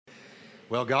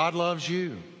Well, God loves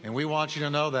you, and we want you to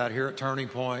know that here at Turning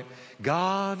Point.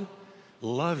 God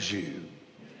loves you.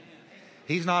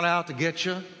 He's not out to get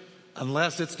you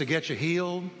unless it's to get you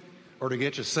healed or to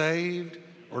get you saved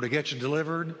or to get you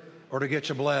delivered or to get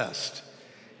you blessed.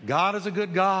 God is a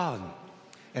good God,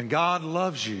 and God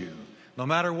loves you. No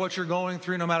matter what you're going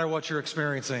through, no matter what you're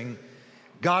experiencing,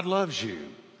 God loves you.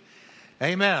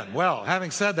 Amen. Well,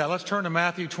 having said that, let's turn to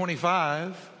Matthew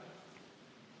 25.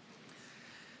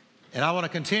 And I want to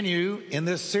continue in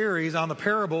this series on the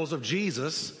parables of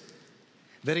Jesus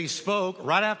that he spoke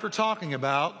right after talking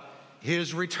about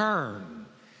his return.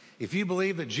 If you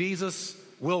believe that Jesus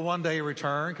will one day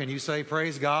return, can you say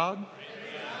praise God?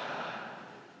 Praise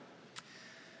God.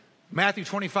 Matthew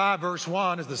 25 verse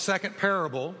 1 is the second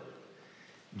parable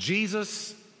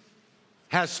Jesus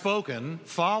has spoken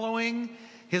following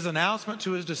his announcement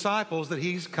to his disciples that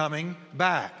he's coming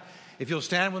back. If you'll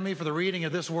stand with me for the reading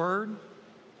of this word.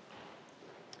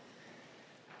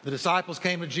 The disciples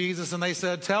came to Jesus and they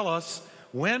said, "Tell us,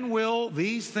 when will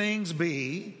these things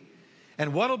be?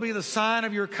 And what will be the sign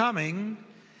of your coming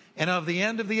and of the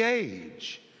end of the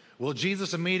age?" Well,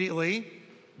 Jesus immediately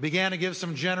began to give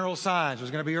some general signs. There's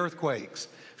going to be earthquakes,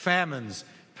 famines,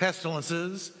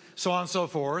 pestilences, so on and so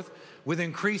forth, with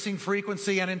increasing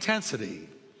frequency and intensity.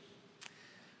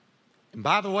 And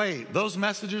by the way, those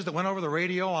messages that went over the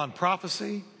radio on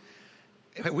prophecy,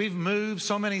 we've moved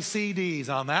so many CDs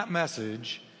on that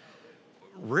message.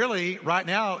 Really, right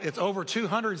now, it's over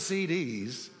 200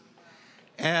 CDs,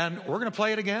 and we're going to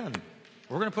play it again.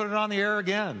 We're going to put it on the air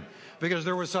again because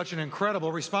there was such an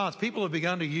incredible response. People have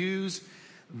begun to use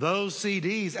those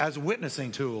CDs as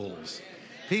witnessing tools.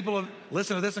 People have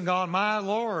listened to this and gone, "My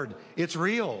Lord, it's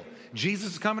real.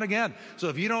 Jesus is coming again." So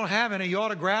if you don't have any, you ought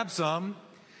to grab some.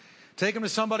 Take them to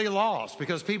somebody lost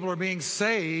because people are being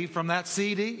saved from that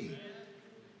CD.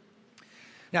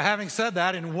 Now, having said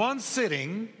that, in one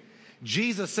sitting,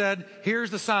 Jesus said, "Here's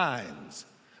the signs."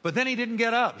 But then he didn't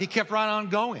get up. He kept right on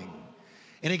going.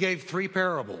 And he gave three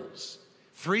parables.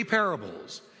 Three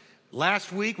parables.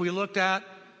 Last week we looked at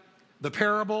the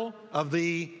parable of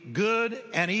the good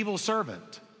and evil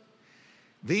servant.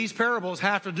 These parables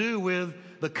have to do with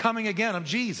the coming again of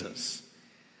Jesus.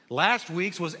 Last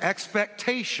week's was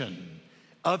expectation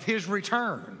of his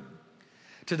return.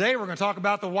 Today we're going to talk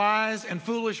about the wise and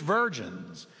foolish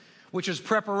virgins, which is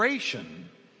preparation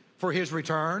for his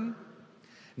return.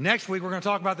 Next week, we're going to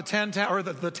talk about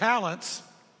the talents,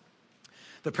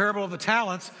 the parable of the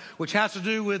talents, which has to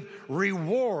do with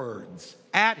rewards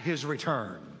at his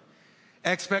return.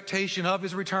 Expectation of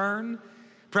his return,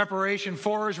 preparation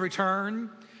for his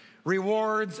return,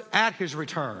 rewards at his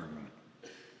return.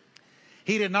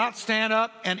 He did not stand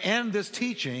up and end this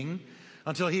teaching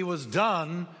until he was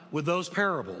done with those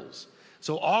parables.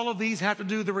 So all of these have to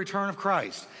do with the return of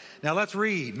Christ. Now let's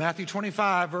read Matthew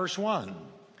 25, verse 1.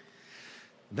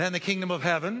 "Then the kingdom of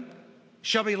heaven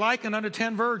shall be likened unto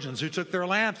 10 virgins who took their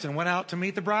lamps and went out to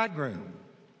meet the bridegroom.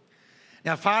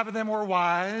 Now 5 of them were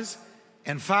wise,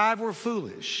 and 5 were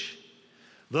foolish.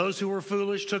 Those who were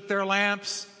foolish took their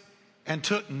lamps and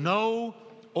took no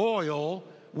oil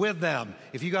with them."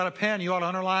 If you got a pen, you ought to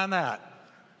underline that.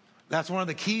 That's one of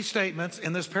the key statements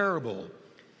in this parable.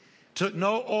 Took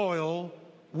no oil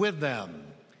with them.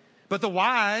 But the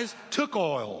wise took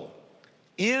oil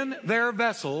in their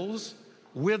vessels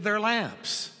with their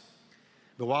lamps.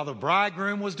 But while the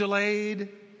bridegroom was delayed,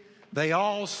 they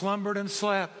all slumbered and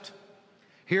slept.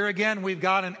 Here again, we've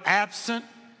got an absent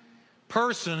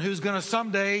person who's going to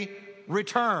someday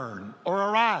return or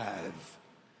arrive.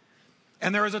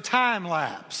 And there is a time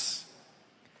lapse.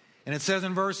 And it says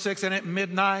in verse 6, "And at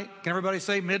midnight," can everybody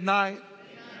say midnight?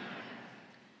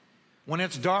 "When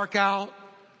it's dark out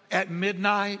at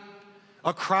midnight,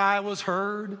 a cry was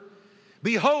heard.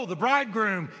 Behold, the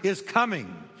bridegroom is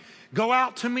coming. Go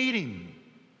out to meet him."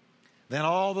 Then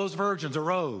all those virgins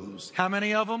arose. How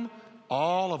many of them?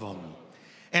 All of them.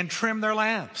 And trimmed their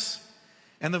lamps.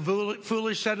 And the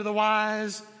foolish said to the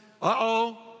wise,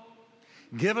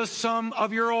 "Give us some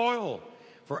of your oil,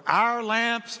 for our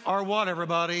lamps are" what,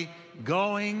 everybody?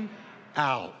 "Going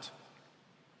out."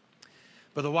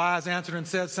 But the wise answered and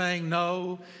said, saying,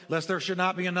 "No, lest there should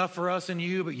not be enough for us and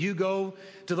you, but you go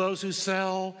to those who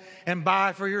sell and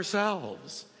buy for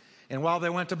yourselves." And while they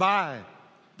went to buy,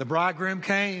 the bridegroom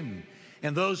came,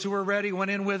 and those who were ready went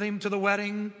in with him to the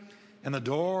wedding, and the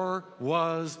door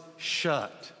was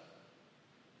shut.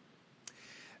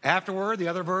 Afterward, the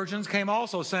other virgins came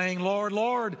also, saying, "Lord,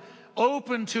 Lord,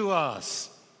 open to us."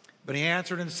 But he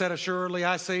answered and said, "Assuredly,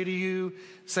 I say to you,"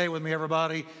 say with me,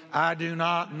 everybody, "I do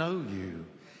not know you."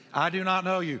 I do not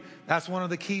know you. That's one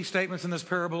of the key statements in this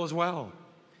parable as well.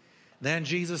 Then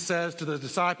Jesus says to the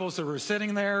disciples who were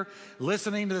sitting there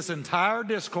listening to this entire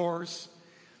discourse,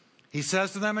 he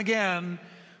says to them again,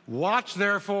 "Watch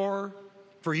therefore,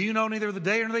 for you know neither the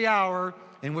day nor the hour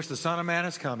in which the Son of Man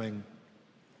is coming."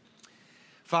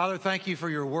 Father, thank you for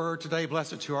your word today.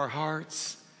 Bless it to our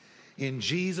hearts. In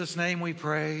Jesus' name we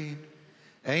pray.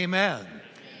 Amen.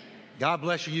 God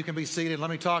bless you. You can be seated. Let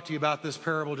me talk to you about this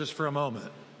parable just for a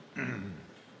moment.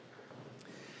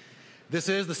 This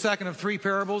is the second of three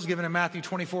parables given in Matthew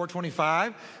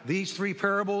 24:25. These three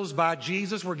parables by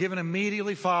Jesus were given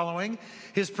immediately following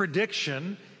his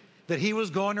prediction that he was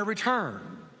going to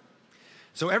return.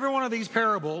 So every one of these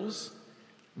parables,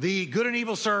 the good and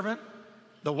evil servant,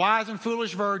 the wise and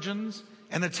foolish virgins,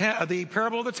 and the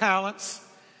parable of the talents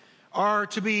are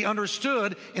to be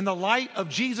understood in the light of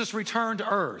Jesus' return to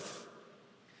earth.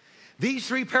 These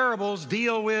three parables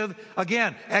deal with,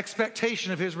 again,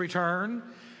 expectation of his return,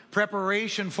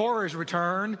 preparation for his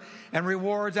return, and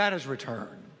rewards at his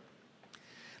return.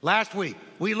 Last week,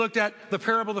 we looked at the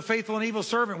parable of the faithful and evil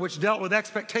servant, which dealt with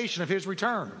expectation of his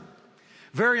return.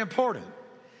 Very important.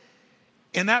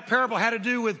 And that parable had to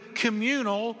do with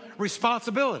communal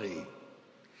responsibility.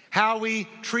 How we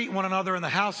treat one another in the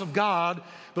house of God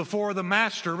before the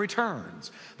master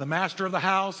returns. The master of the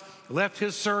house left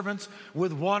his servants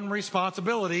with one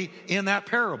responsibility in that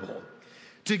parable: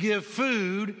 to give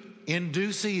food in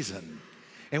due season.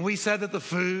 And we said that the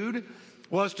food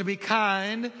was to be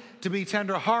kind, to be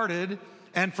tender-hearted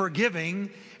and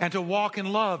forgiving, and to walk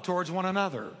in love towards one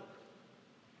another.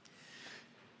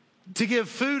 To give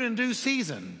food in due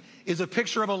season is a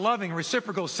picture of a loving,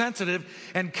 reciprocal, sensitive,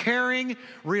 and caring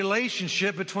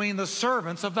relationship between the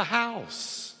servants of the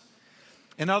house.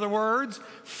 In other words,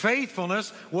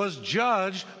 faithfulness was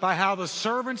judged by how the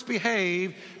servants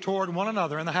behave toward one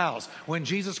another in the house. When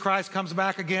Jesus Christ comes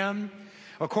back again,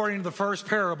 according to the first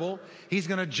parable, he's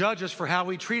going to judge us for how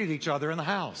we treated each other in the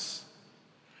house.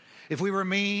 If we were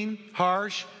mean,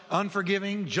 harsh,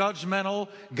 unforgiving, judgmental,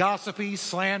 gossipy,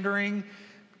 slandering,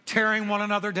 tearing one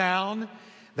another down,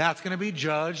 that's going to be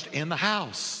judged in the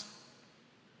house.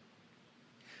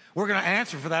 We're going to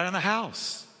answer for that in the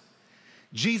house.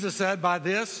 Jesus said, "By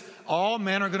this, all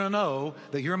men are going to know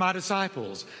that you're my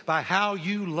disciples, by how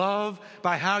you love,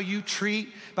 by how you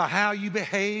treat, by how you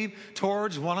behave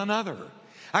towards one another."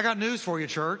 I got news for you,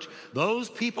 church. Those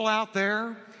people out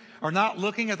there are not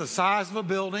looking at the size of a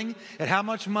building, at how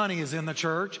much money is in the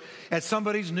church, at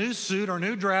somebody's new suit or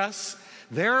new dress.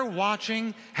 They're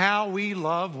watching how we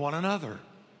love one another.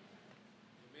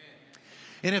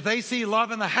 And if they see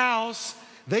love in the house,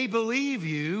 they believe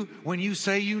you when you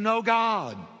say you know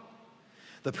God.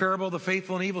 The parable of the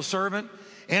faithful and evil servant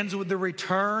ends with the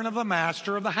return of the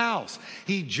master of the house.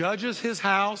 He judges his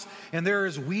house, and there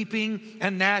is weeping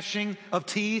and gnashing of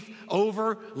teeth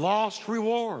over lost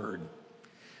reward.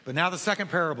 But now the second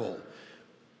parable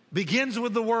begins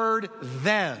with the word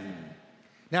 "then."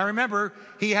 Now remember,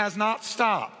 he has not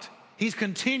stopped. He's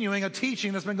continuing a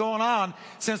teaching that's been going on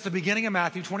since the beginning of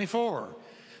Matthew 24.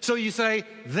 So you say,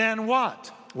 then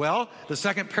what? Well, the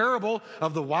second parable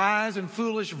of the wise and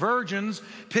foolish virgins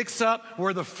picks up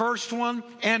where the first one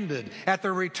ended, at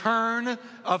the return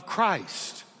of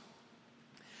Christ.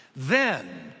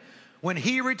 Then, when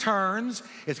he returns,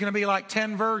 it's going to be like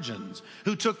 10 virgins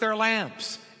who took their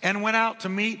lamps and went out to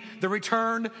meet the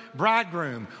returned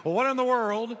bridegroom. Well, what in the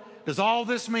world does all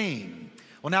this mean?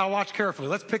 Well, now watch carefully.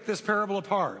 Let's pick this parable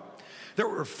apart. There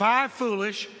were 5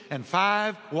 foolish and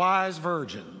 5 wise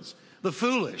virgins. The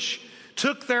foolish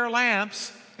took their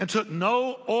lamps and took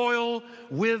no oil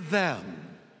with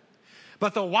them.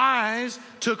 But the wise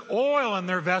took oil in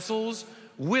their vessels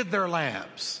with their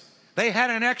lamps. They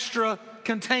had an extra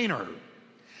container.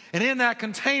 And in that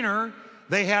container,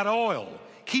 they had oil.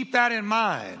 Keep that in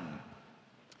mind.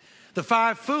 The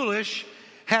 5 foolish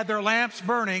had their lamps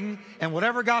burning, and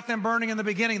whatever got them burning in the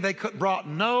beginning, they brought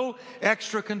no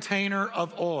extra container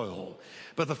of oil.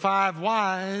 But the 5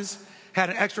 wise had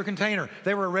an extra container.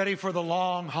 They were ready for the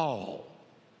long haul.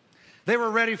 They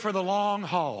were ready for the long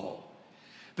haul.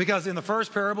 Because in the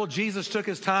first parable, Jesus took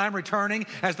his time returning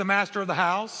as the master of the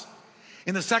house.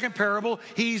 In the second parable,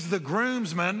 he's the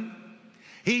groomsman.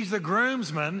 He's the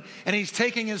groomsman, and he's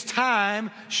taking his time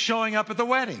showing up at the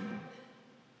wedding.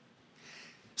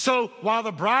 So while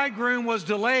the bridegroom was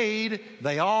delayed,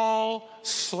 they all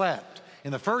slept.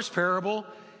 In the first parable,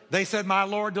 they said, "My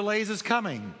Lord delays his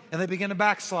coming," and they began to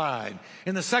backslide.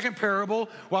 In the second parable,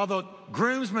 while the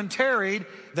groomsmen tarried,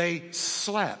 they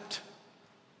slept.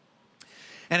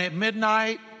 And at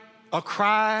midnight, a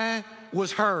cry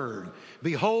was heard.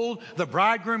 "Behold, the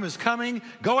bridegroom is coming.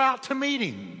 Go out to meet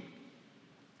him."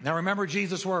 Now remember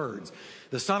Jesus' words.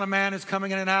 The Son of Man is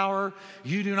coming in an hour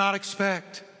you do not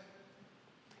expect.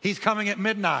 He's coming at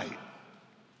midnight.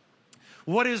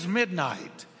 What is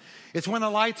midnight? It's when the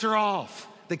lights are off,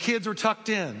 the kids are tucked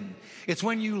in. It's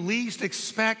when you least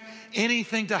expect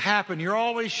anything to happen. You're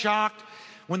always shocked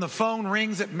when the phone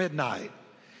rings at midnight.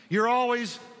 You're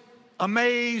always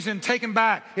amazed and taken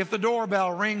back if the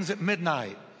doorbell rings at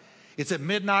midnight. It's at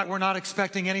midnight we're not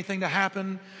expecting anything to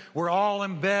happen. We're all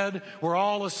in bed. We're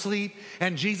all asleep.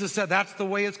 And Jesus said that's the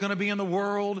way it's going to be in the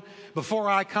world before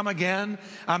I come again.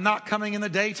 I'm not coming in the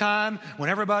daytime when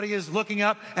everybody is looking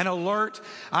up and alert.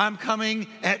 I'm coming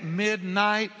at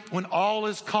midnight when all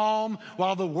is calm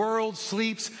while the world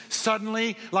sleeps.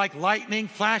 Suddenly, like lightning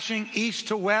flashing east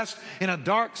to west in a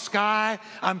dark sky,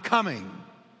 I'm coming.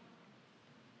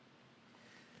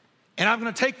 And I'm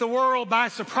going to take the world by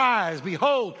surprise.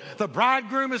 Behold, the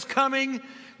bridegroom is coming.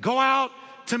 Go out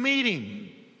to meet him.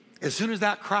 As soon as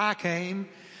that cry came,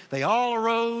 they all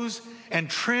arose and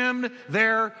trimmed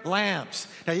their lamps.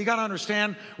 Now you got to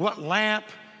understand what lamp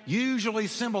usually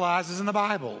symbolizes in the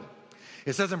Bible.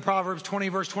 It says in Proverbs 20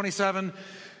 verse 27,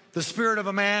 the spirit of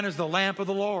a man is the lamp of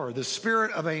the Lord. The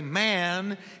spirit of a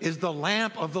man is the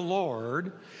lamp of the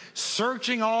Lord,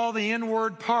 searching all the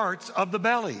inward parts of the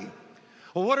belly.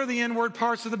 Well, what are the inward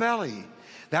parts of the belly?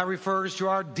 That refers to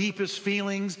our deepest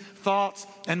feelings, thoughts,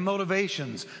 and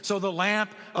motivations. So the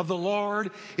lamp of the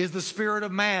Lord is the spirit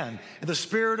of man. And the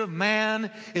spirit of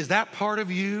man is that part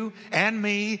of you and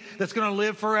me that's going to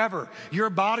live forever. Your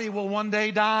body will one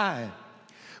day die,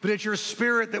 but it's your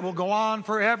spirit that will go on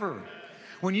forever.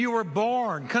 When you were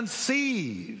born,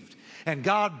 conceived, and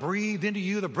God breathed into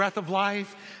you the breath of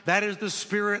life, that is the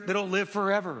spirit that'll live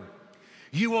forever.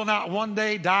 You will not one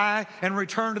day die and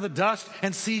return to the dust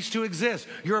and cease to exist.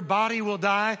 Your body will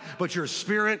die, but your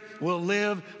spirit will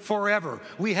live forever.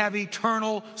 We have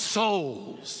eternal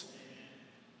souls.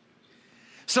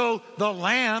 So the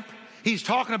lamp he's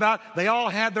talking about, they all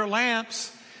had their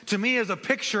lamps, to me is a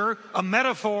picture, a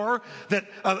metaphor that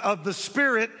of the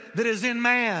spirit that is in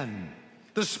man.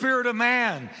 The spirit of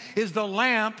man is the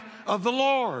lamp of the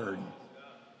Lord.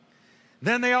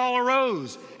 Then they all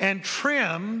arose and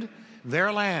trimmed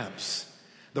their lamps.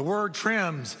 The word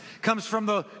trims comes from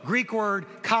the Greek word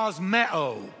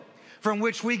kosmeo, from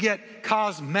which we get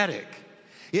cosmetic.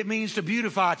 It means to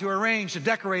beautify, to arrange, to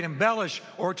decorate, embellish,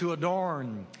 or to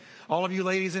adorn. All of you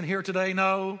ladies in here today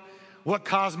know what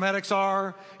cosmetics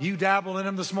are. You dabbled in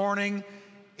them this morning.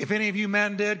 If any of you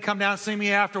men did, come down and see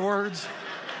me afterwards.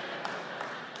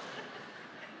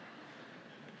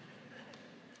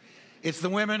 It's the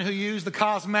women who use the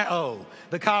cosmeo,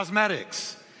 the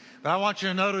cosmetics. But I want you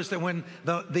to notice that when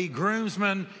the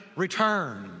groomsmen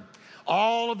returned,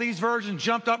 all of these virgins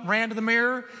jumped up, ran to the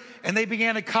mirror, and they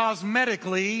began to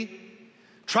cosmetically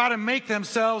try to make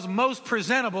themselves most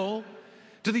presentable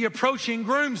to the approaching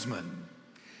groomsmen.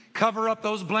 Cover up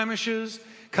those blemishes,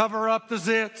 cover up the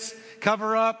zits,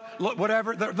 cover up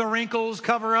whatever, the wrinkles,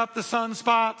 cover up the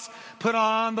sunspots, put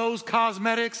on those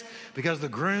cosmetics because the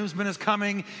groomsman is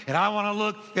coming and I want to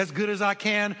look as good as I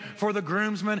can for the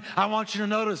groomsman. I want you to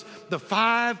notice the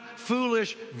 5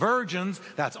 foolish virgins,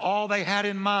 that's all they had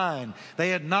in mind. They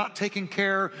had not taken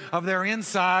care of their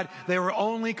inside. They were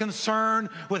only concerned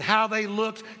with how they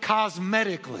looked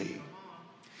cosmetically.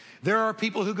 There are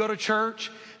people who go to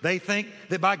church. They think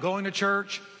that by going to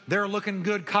church, they're looking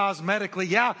good cosmetically.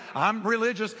 Yeah, I'm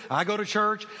religious. I go to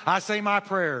church. I say my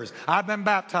prayers. I've been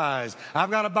baptized.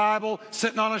 I've got a Bible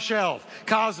sitting on a shelf.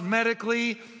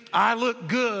 Cosmetically, I look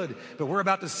good. But we're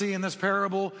about to see in this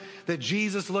parable that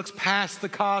Jesus looks past the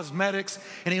cosmetics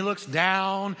and he looks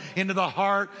down into the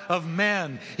heart of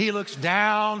men. He looks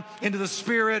down into the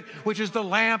spirit, which is the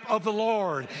lamp of the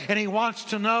Lord. And he wants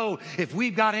to know if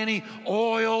we've got any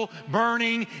oil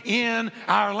burning in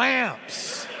our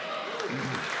lamps.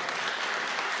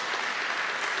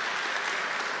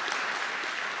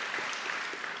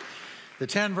 The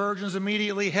 10 virgins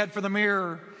immediately head for the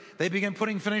mirror. They begin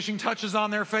putting finishing touches on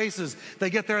their faces.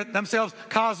 They get themselves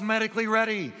cosmetically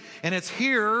ready. And it's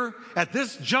here, at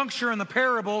this juncture in the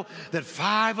parable, that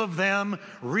 5 of them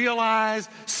realize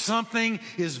something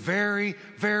is very,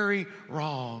 very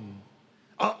wrong.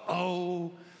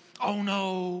 Uh-oh. Oh,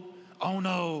 no. Oh,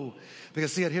 no.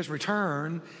 Because, see, at his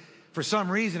return, for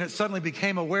some reason, it suddenly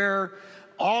became aware,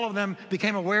 all of them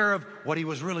became aware of what he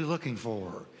was really looking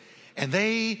for. And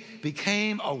they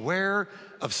became aware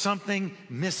of something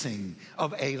missing,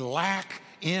 of a lack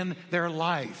in their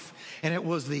life. And it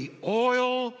was the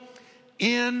oil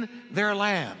in their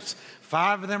lamps.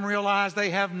 5 of them realize they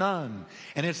have none.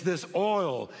 And it's this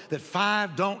oil that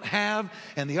 5 don't have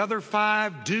and the other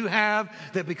 5 do have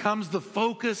that becomes the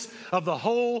focus of the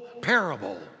whole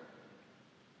parable.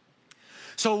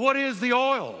 So what is the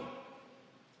oil?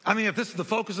 I mean, if this is the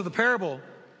focus of the parable,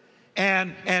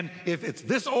 and if it's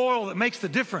this oil that makes the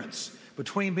difference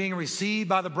between being received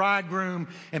by the bridegroom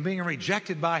and being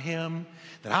rejected by him,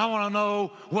 then I want to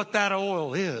know what that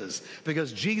oil is,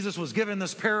 because Jesus was given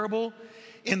this parable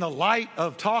in the light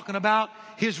of talking about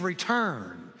his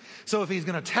return. So if he's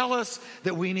going to tell us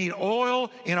that we need oil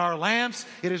in our lamps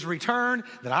at his return,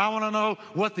 then I want to know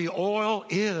what the oil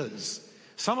is.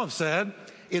 Some have said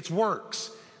it's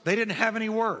works. They didn't have any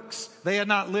works. They had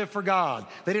not lived for God.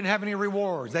 They didn't have any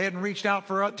rewards. They hadn't reached out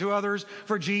to others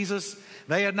for Jesus.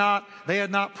 They had not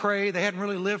prayed. They hadn't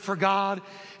really lived for God.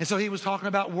 And so he was talking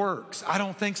about works. I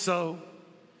don't think so.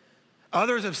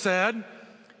 Others have said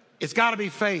it's got to be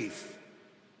faith.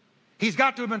 He's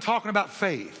got to have been talking about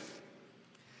faith.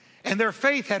 And their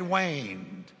faith had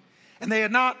waned. And they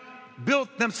had not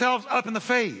built themselves up in the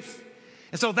faith.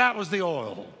 And so that was the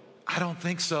oil. I don't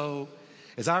think so.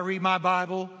 As I read my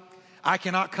Bible, I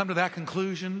cannot come to that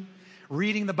conclusion.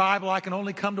 Reading the Bible, I can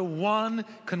only come to one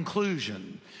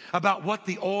conclusion about what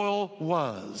the oil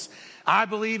was. I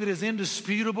believe it is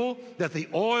indisputable that the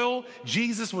oil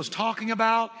Jesus was talking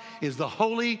about is the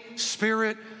Holy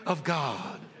Spirit of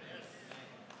God.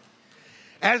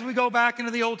 As we go back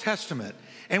into the Old Testament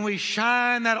and we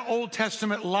shine that Old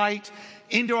Testament light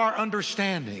into our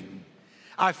understanding,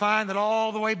 I find that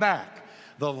all the way back,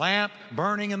 the lamp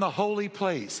burning in the holy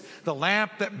place, the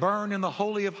lamp that burned in the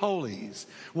Holy of Holies,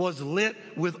 was lit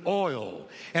with oil.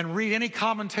 And read any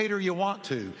commentator you want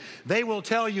to. They will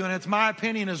tell you, and it's my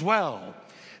opinion as well,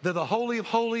 that the Holy of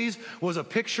Holies was a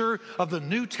picture of the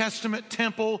New Testament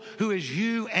temple, who is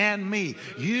you and me.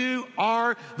 You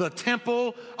are the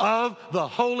temple of the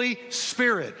Holy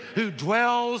Spirit who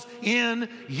dwells in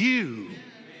you.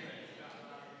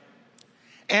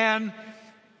 And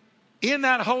in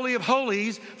that Holy of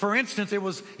Holies, for instance, it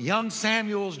was young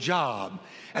Samuel's job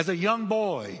as a young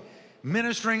boy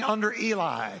ministering under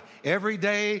Eli. Every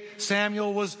day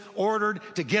Samuel was ordered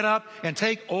to get up and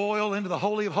take oil into the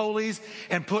Holy of Holies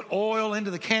and put oil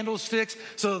into the candlesticks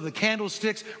so that the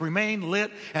candlesticks remained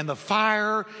lit and the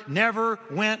fire never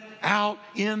went out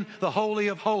in the Holy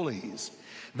of Holies.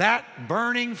 That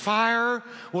burning fire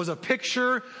was a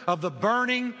picture of the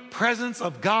burning presence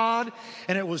of God,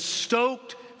 and it was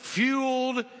stoked,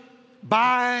 fueled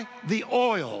by the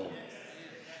oil.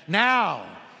 Now,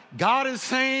 God is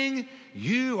saying,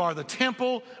 you are the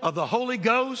temple of the Holy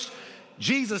Ghost.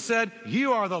 Jesus said,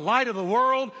 you are the light of the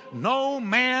world. No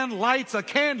man lights a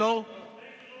candle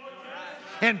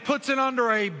and puts it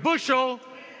under a bushel,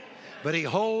 but he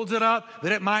holds it up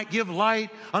that it might give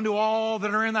light unto all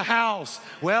that are in the house.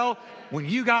 Well, when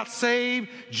you got saved,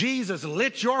 Jesus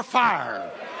lit your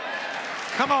fire.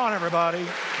 Come on, everybody.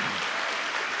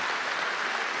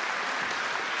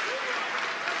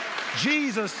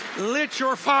 Jesus lit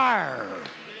your fire.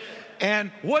 And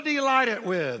what did he light it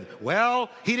with? Well,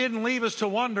 he didn't leave us to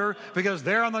wonder, because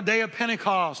there on the day of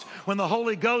Pentecost, when the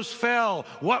Holy Ghost fell,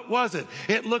 what was it?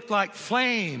 It looked like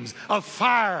flames of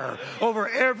fire over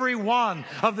every one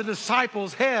of the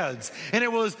disciples' heads. And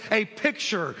it was a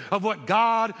picture of what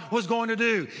God was going to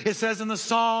do. It says in the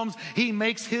Psalms, he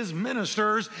makes his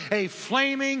ministers a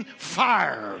flaming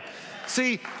fire.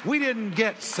 See, we didn't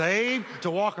get saved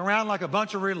to walk around like a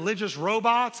bunch of religious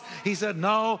robots. He said,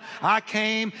 no, I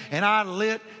came and I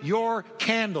lit your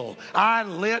candle. I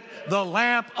lit the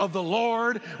lamp of the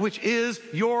Lord, which is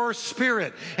your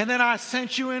spirit. And then I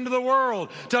sent you into the world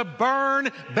to burn,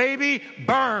 baby,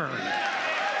 burn.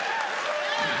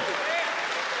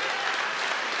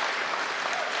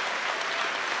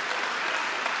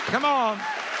 Come on.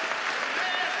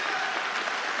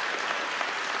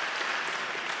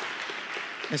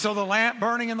 And so the lamp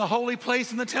burning in the holy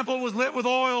place in the temple was lit with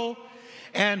oil.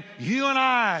 And you and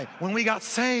I, when we got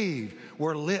saved,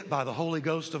 were lit by the Holy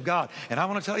Ghost of God. And I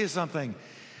want to tell you something.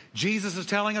 Jesus is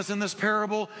telling us in this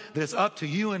parable that it's up to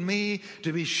you and me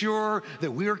to be sure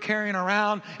that we're carrying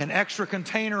around an extra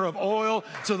container of oil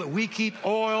so that we keep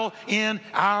oil in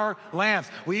our lamps.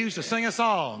 We used to sing a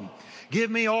song. Give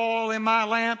me oil in my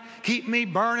lamp. Keep me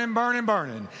burning, burning,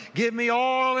 burning. Give me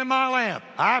oil in my lamp.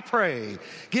 I pray.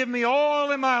 Give me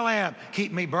oil in my lamp.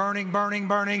 Keep me burning, burning,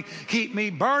 burning. Keep me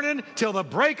burning till the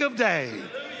break of day.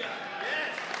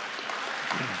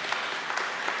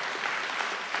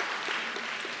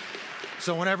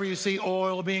 So whenever you see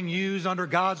oil being used under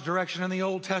God's direction in the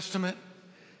Old Testament,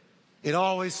 it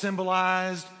always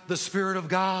symbolized the Spirit of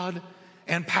God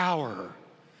and power.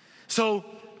 So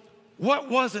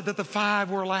what was it that the five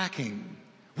were lacking?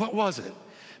 What was it?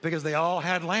 Because they all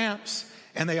had lamps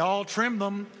and they all trimmed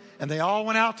them and they all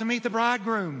went out to meet the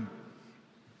bridegroom.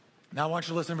 Now I want you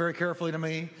to listen very carefully to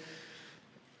me.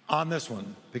 on this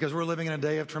one, because we're living in a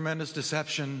day of tremendous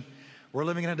deception. We're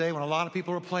living in a day when a lot of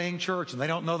people are playing church and they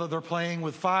don't know that they're playing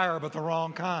with fire, but the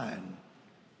wrong kind.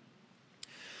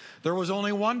 There was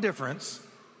only one difference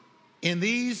in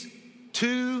these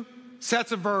two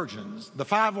sets of virgins, the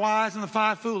 5 wise and the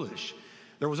 5 foolish.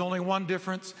 There was only one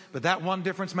difference, but that one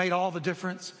difference made all the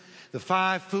difference. The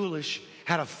 5 foolish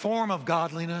had a form of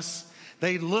godliness.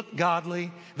 They looked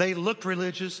godly. They looked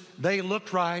religious. They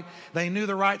looked right. They knew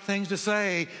the right things to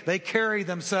say. They carried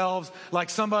themselves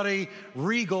like somebody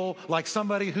regal, like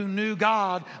somebody who knew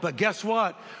God. But guess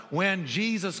what? When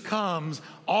Jesus comes,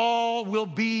 all will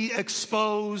be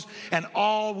exposed and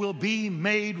all will be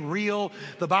made real.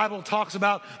 The Bible talks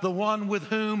about the one with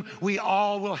whom we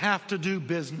all will have to do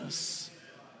business.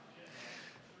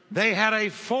 They had a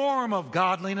form of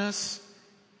godliness,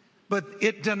 but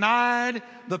it denied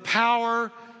the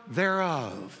power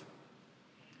thereof.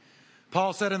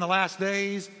 Paul said in the last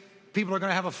days, people are going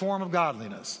to have a form of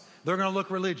godliness. They're going to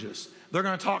look religious. They're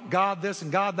going to talk God this and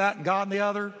God that and God the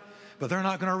other, but they're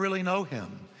not going to really know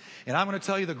him. And I'm going to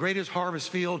tell you, the greatest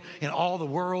harvest field in all the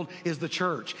world is the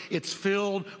church. It's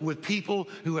filled with people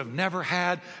who have never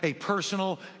had a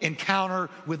personal encounter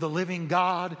with the living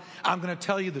God. I'm going to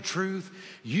tell you the truth.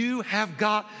 You have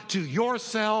got to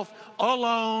yourself,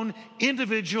 alone,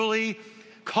 individually,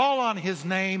 call on his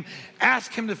name,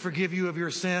 ask him to forgive you of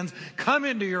your sins, come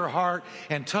into your heart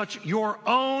and touch your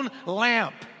own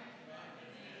lamp.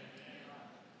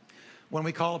 When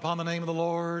we call upon the name of the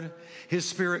Lord, his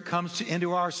Spirit comes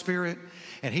into our spirit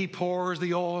and he pours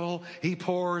the oil. He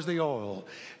pours the oil.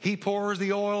 He pours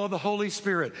the oil of the Holy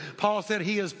Spirit. Paul said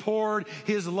he has poured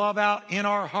his love out in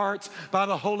our hearts by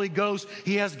the Holy Ghost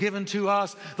he has given to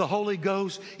us. The Holy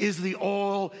Ghost is the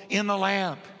oil in the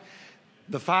lamp.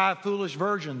 The 5 foolish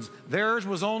virgins, theirs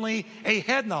was only a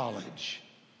head knowledge.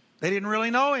 They didn't really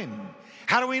know him.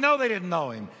 How do we know they didn't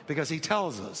know him? Because he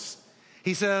tells us.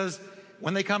 He says,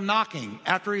 when they come knocking,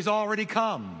 after he's already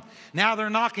come, now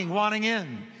they're knocking, wanting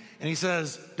in. And he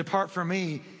says, depart from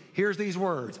me. Here's these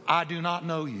words. I do not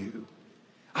know you.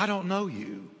 I don't know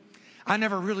you. I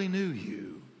never really knew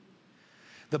you.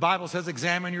 The Bible says,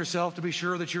 examine yourself to be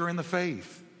sure that you're in the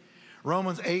faith.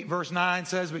 Romans 8 verse 9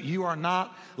 says, but you are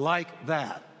not like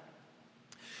that.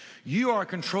 You are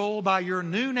controlled by your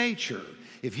new nature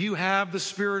if you have the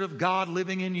Spirit of God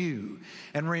living in you.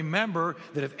 And remember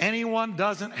that if anyone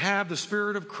doesn't have the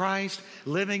Spirit of Christ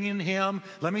living in him,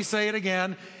 let me say it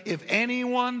again, if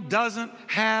anyone doesn't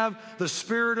have the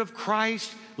Spirit of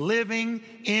Christ living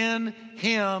in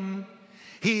him,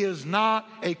 he is not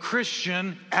a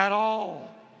Christian at all.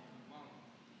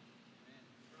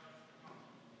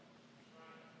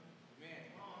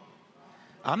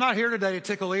 I'm not here today to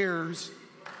tickle ears.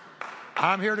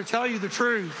 I'm here to tell you the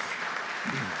truth.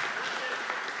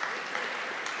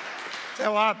 Say,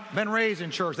 well, I've been raised in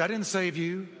church. That didn't save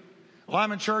you. Well,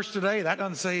 I'm in church today. That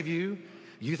doesn't save you.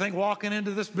 You think walking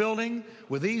into this building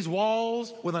with these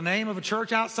walls with the name of a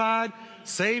church outside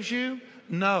saves you?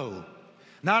 No.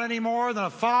 Not any more than a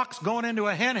fox going into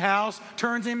a hen house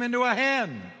turns him into a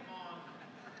hen.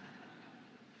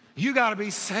 You got to be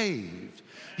saved.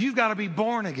 You've got to be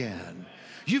born again.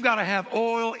 You've got to have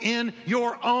oil in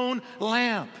your own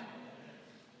lamp.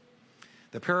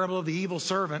 The parable of the evil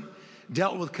servant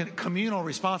dealt with communal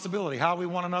responsibility, how we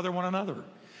one another,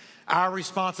 our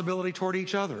responsibility toward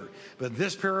each other. But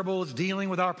this parable is dealing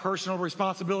with our personal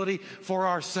responsibility for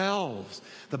ourselves.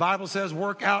 The Bible says,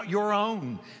 work out your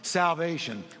own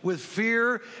salvation with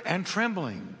fear and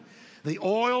trembling. The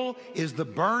oil is the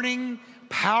burning,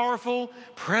 powerful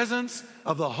presence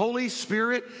of the Holy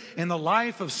Spirit in the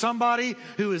life of somebody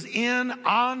who is in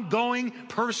ongoing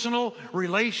personal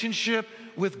relationship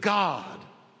with God.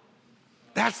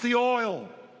 That's the oil.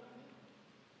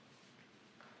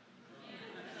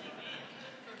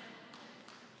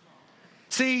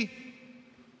 See,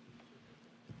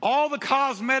 all the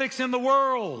cosmetics in the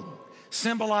world,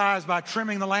 symbolized by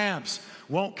trimming the lamps,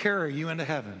 won't carry you into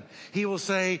heaven. He will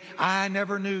say, I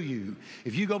never knew you.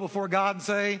 If you go before God and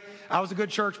say, I was a good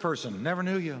church person, never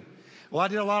knew you. Well, I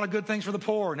did a lot of good things for the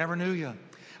poor, never knew you.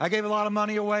 I gave a lot of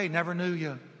money away, never knew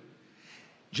you.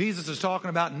 Jesus is talking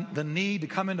about the need to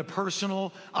come into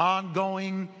personal,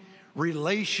 ongoing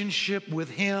relationship with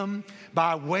him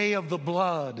by way of the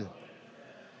blood.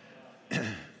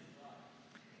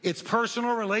 It's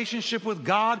personal relationship with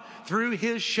God through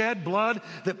his shed blood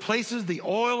that places the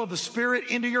oil of the Spirit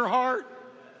into your heart.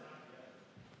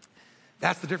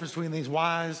 That's the difference between these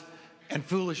wise and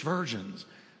foolish virgins.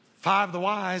 5 of the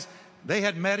wise, they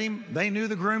had met him, they knew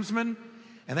the groomsmen,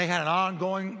 and they had an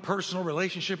ongoing personal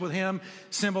relationship with him,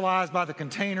 symbolized by the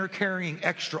container carrying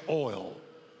extra oil.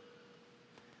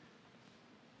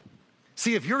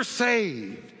 See, if you're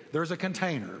saved, there's a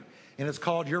container, and it's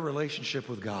called your relationship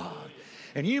with God.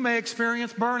 And you may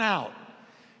experience burnout.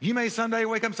 You may someday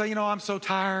wake up and say, you know, I'm so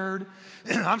tired.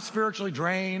 I'm spiritually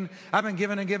drained. I've been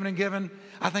giving and giving and giving.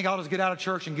 I think I'll just get out of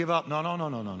church and give up.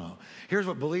 No. Here's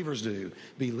what believers do.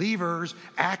 Believers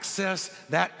access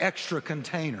that extra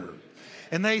container.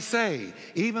 And they say,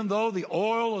 even though the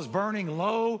oil is burning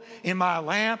low in my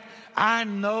lamp, I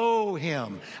know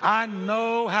Him. I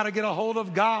know how to get a hold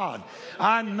of God.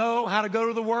 I know how to go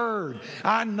to the Word.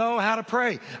 I know how to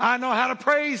pray. I know how to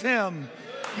praise Him.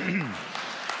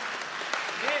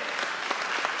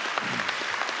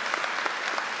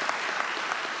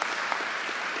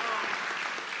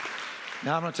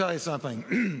 Now, I'm going to tell you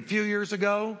something. A few years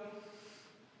ago,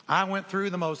 I went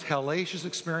through the most hellacious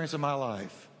experience of my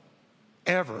life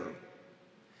ever.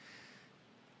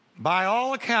 By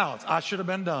all accounts, I should have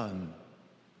been done.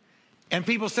 And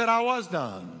people said I was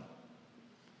done.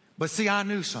 But see, I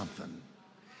knew something.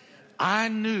 I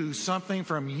knew something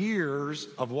from years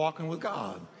of walking with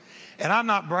God. And I'm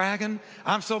not bragging.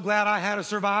 I'm so glad I had a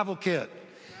survival kit.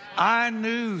 I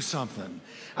knew something.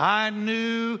 I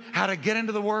knew how to get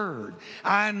into the Word.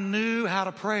 I knew how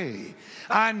to pray.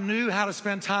 I knew how to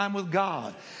spend time with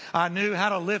God. I knew how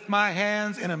to lift my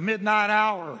hands in a midnight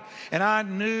hour. And I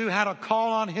knew how to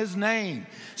call on His name.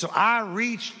 So I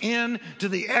reached into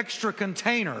the extra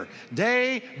container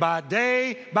day by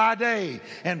day by day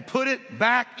and put it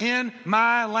back in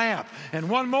my lamp. And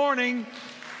one morning,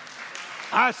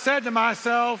 I said to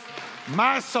myself,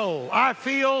 my soul, I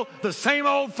feel the same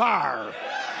old fire.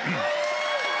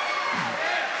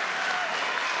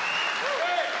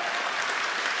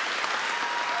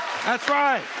 That's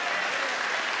right.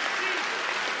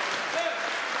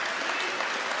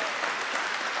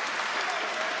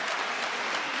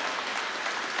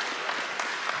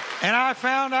 And I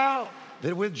found out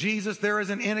that with Jesus there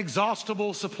is an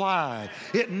inexhaustible supply.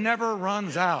 It never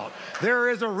runs out.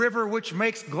 There is a river which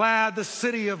makes glad the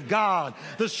city of God.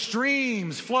 The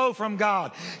streams flow from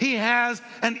God. He has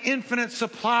an infinite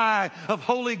supply of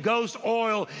Holy Ghost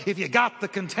oil if you got the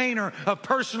container of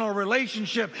personal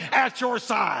relationship at your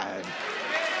side.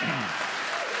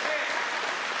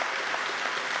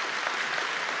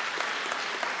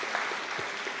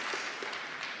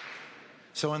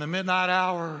 So in the midnight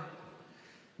hour,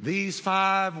 these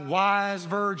 5 wise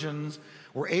virgins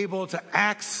were able to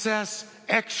access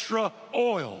extra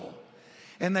oil.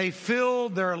 And they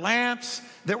filled their lamps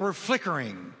that were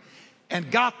flickering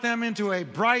and got them into a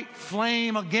bright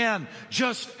flame again,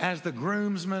 just as the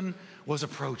groomsman was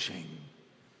approaching.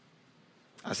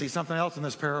 I see something else in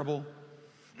this parable.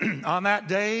 On that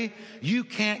day, you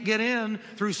can't get in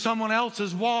through someone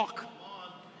else's walk.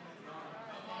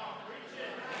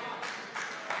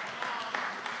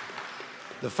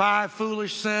 The 5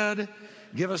 foolish said,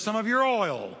 give us some of your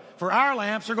oil, for our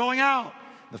lamps are going out.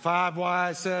 The 5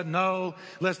 wise said, no,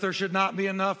 lest there should not be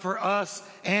enough for us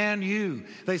and you.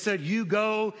 They said, you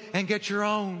go and get your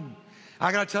own.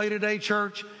 I got to tell you today,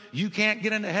 church, you can't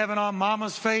get into heaven on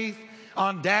mama's faith,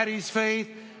 on daddy's faith,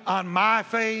 on my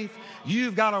faith.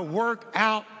 You've got to work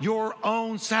out your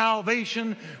own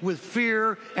salvation with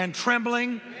fear and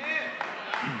trembling.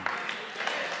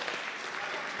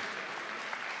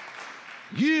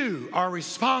 You are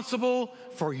responsible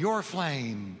for your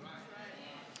flame.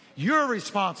 You're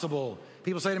responsible.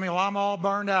 People say to me, well, I'm all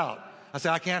burned out. I say,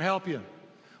 I can't help you.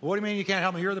 What do you mean you can't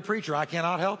help me? You're the preacher. I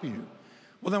cannot help you.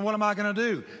 Well, then what am I going to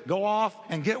do? Go off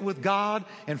and get with God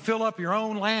and fill up your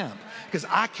own lamp. Because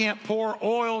I can't pour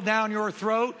oil down your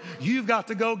throat. You've got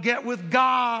to go get with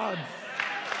God.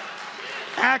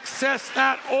 Access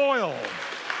that oil.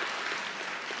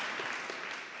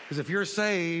 Because if you're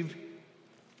saved,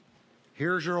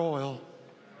 here's your oil.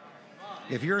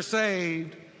 If you're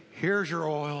saved, here's your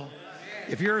oil.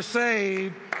 If you're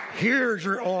saved, here's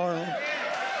your oil.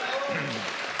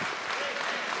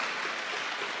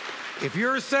 If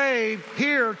you're saved,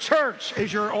 here, church,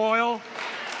 is your oil.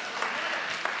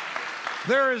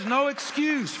 There is no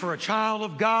excuse for a child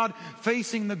of God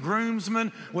facing the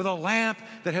groomsman with a lamp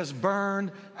that has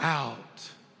burned out.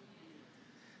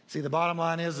 See, the bottom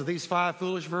line is that these 5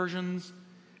 foolish virgins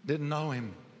didn't know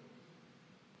Him.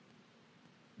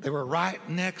 They were right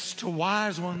next to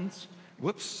wise ones.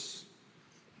 Whoops.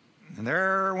 And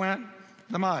there went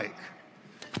the mic.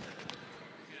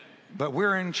 But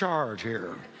we're in charge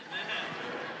here.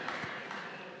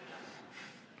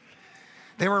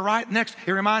 They were right next.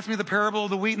 It reminds me of the parable of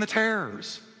the wheat and the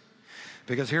tares.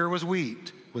 Because here was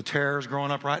wheat with tares growing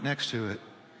up right next to it.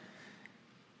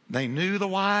 They knew the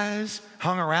wise,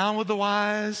 hung around with the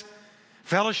wise,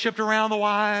 fellowshipped around the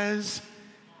wise,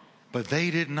 but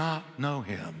they did not know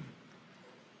Him.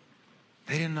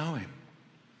 They didn't know him.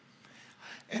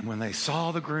 And when they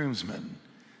saw the groomsmen,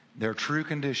 their true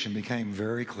condition became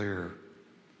very clear.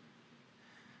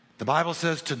 The Bible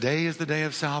says today is the day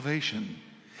of salvation.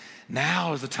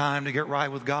 Now is the time to get right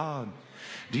with God.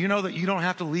 Do you know that you don't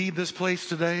have to leave this place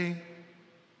today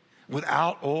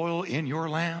without oil in your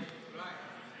lamp?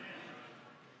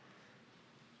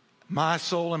 My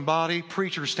soul and body,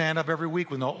 preachers stand up every week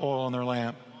with no oil in their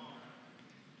lamp.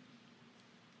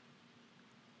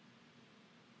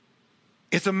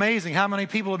 It's amazing how many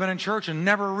people have been in church and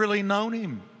never really known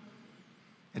him.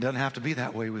 It doesn't have to be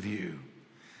that way with you.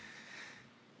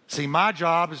 See, my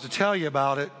job is to tell you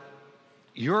about it.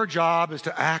 Your job is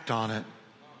to act on it.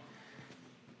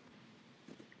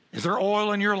 Is there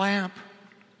oil in your lamp?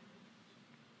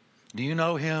 Do you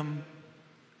know him?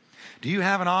 Do you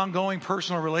have an ongoing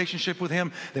personal relationship with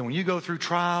him that when you go through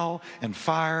trial and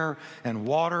fire and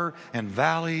water and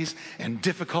valleys and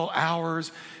difficult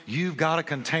hours, you've got a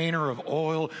container of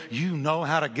oil? You know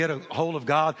how to get a hold of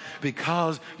God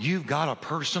because you've got a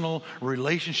personal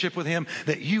relationship with him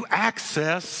that you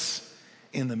access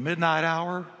in the midnight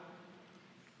hour?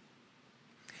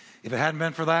 If it hadn't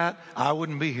been for that, I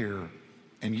wouldn't be here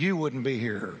and you wouldn't be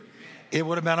here. It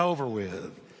would have been over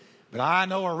with. But I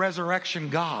know a resurrection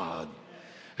God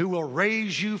who will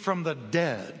raise you from the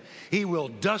dead. He will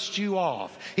dust you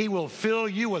off. He will fill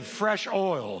you with fresh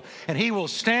oil. And he will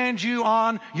stand you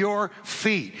on your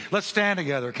feet. Let's stand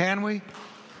together, can we?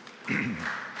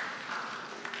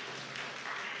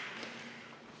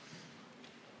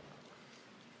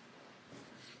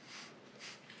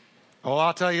 Oh,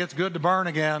 I'll tell you, it's good to burn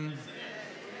again.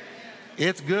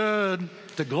 It's good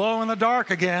to glow in the dark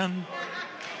again.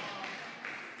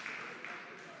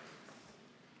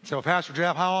 So, Pastor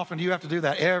Jeff, how often do you have to do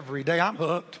that? Every day. I'm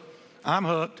hooked. I'm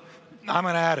hooked. I'm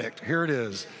an addict. Here it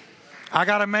is. I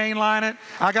got to mainline it.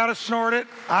 I got to snort it.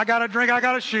 I got to drink. I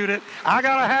got to shoot it. I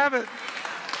got to have it.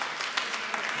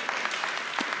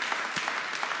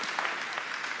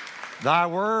 Thy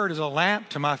word is a lamp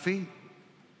to my feet,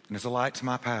 and it's a light to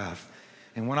my path.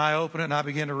 And when I open it and I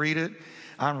begin to read it,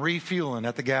 I'm refueling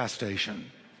at the gas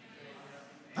station.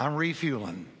 I'm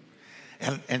refueling.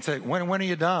 And say, when are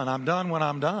you done? I'm done when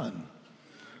I'm done.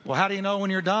 Well, how do you know when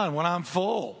you're done? When I'm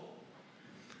full.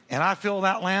 And I fill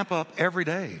that lamp up every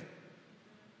day.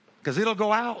 Because it'll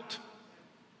go out.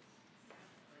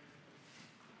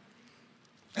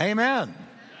 Amen.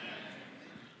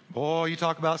 Boy, you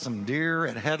talk about some deer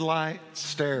at headlight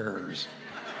stares.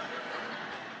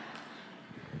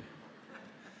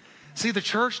 See, the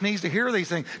church needs to hear these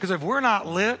things. Because if we're not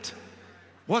lit,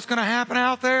 what's going to happen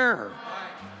out there?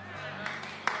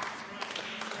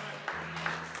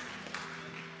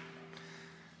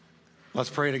 Let's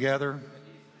pray together.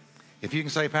 If you can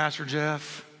say, Pastor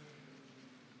Jeff,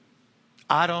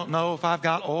 I don't know if I've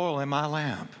got oil in my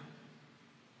lamp.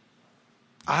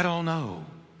 I don't know.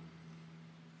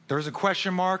 There's a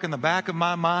question mark in the back of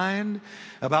my mind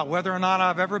about whether or not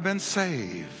I've ever been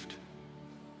saved.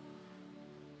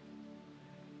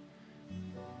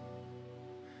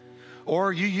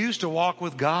 Or you used to walk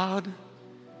with God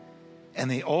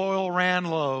and the oil ran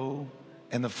low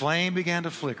and the flame began to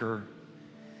flicker.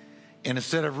 And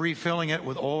instead of refilling it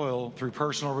with oil through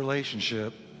personal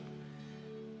relationship,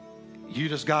 you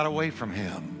just got away from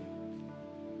him.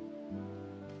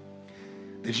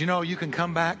 Did you know you can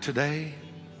come back today,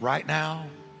 right now?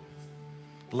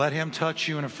 Let him touch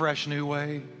you in a fresh new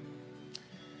way.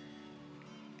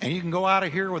 And you can go out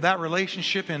of here with that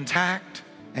relationship intact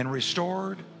and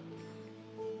restored.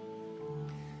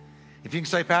 If you can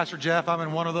say, Pastor Jeff, I'm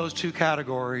in one of those two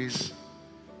categories,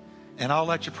 and I'll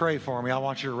let you pray for me. I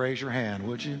want you to raise your hand,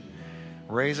 would you?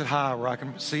 Raise it high where I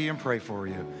can see and pray for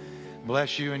you.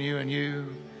 Bless you and you and you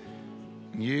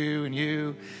and you and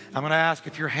you. I'm going to ask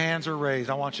if your hands are raised.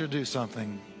 I want you to do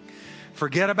something.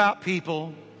 Forget about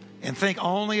people and think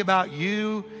only about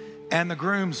you and the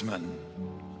groomsmen.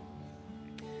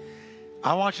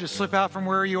 I want you to slip out from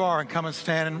where you are and come and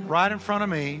stand right in front of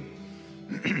me.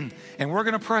 And we're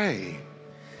going to pray.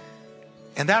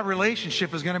 And that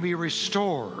relationship is going to be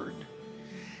restored.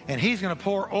 And he's going to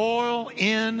pour oil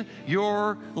in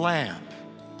your lamp.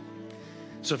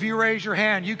 So if you raise your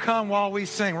hand, you come while we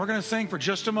sing. We're going to sing for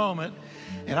just a moment.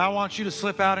 And I want you to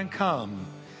slip out and come.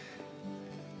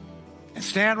 And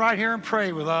stand right here and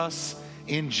pray with us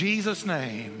in Jesus'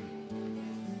 name.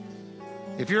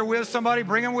 If you're with somebody,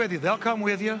 bring them with you. They'll come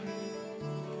with you.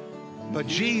 But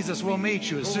Jesus will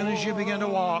meet you as soon as you begin to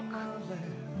walk.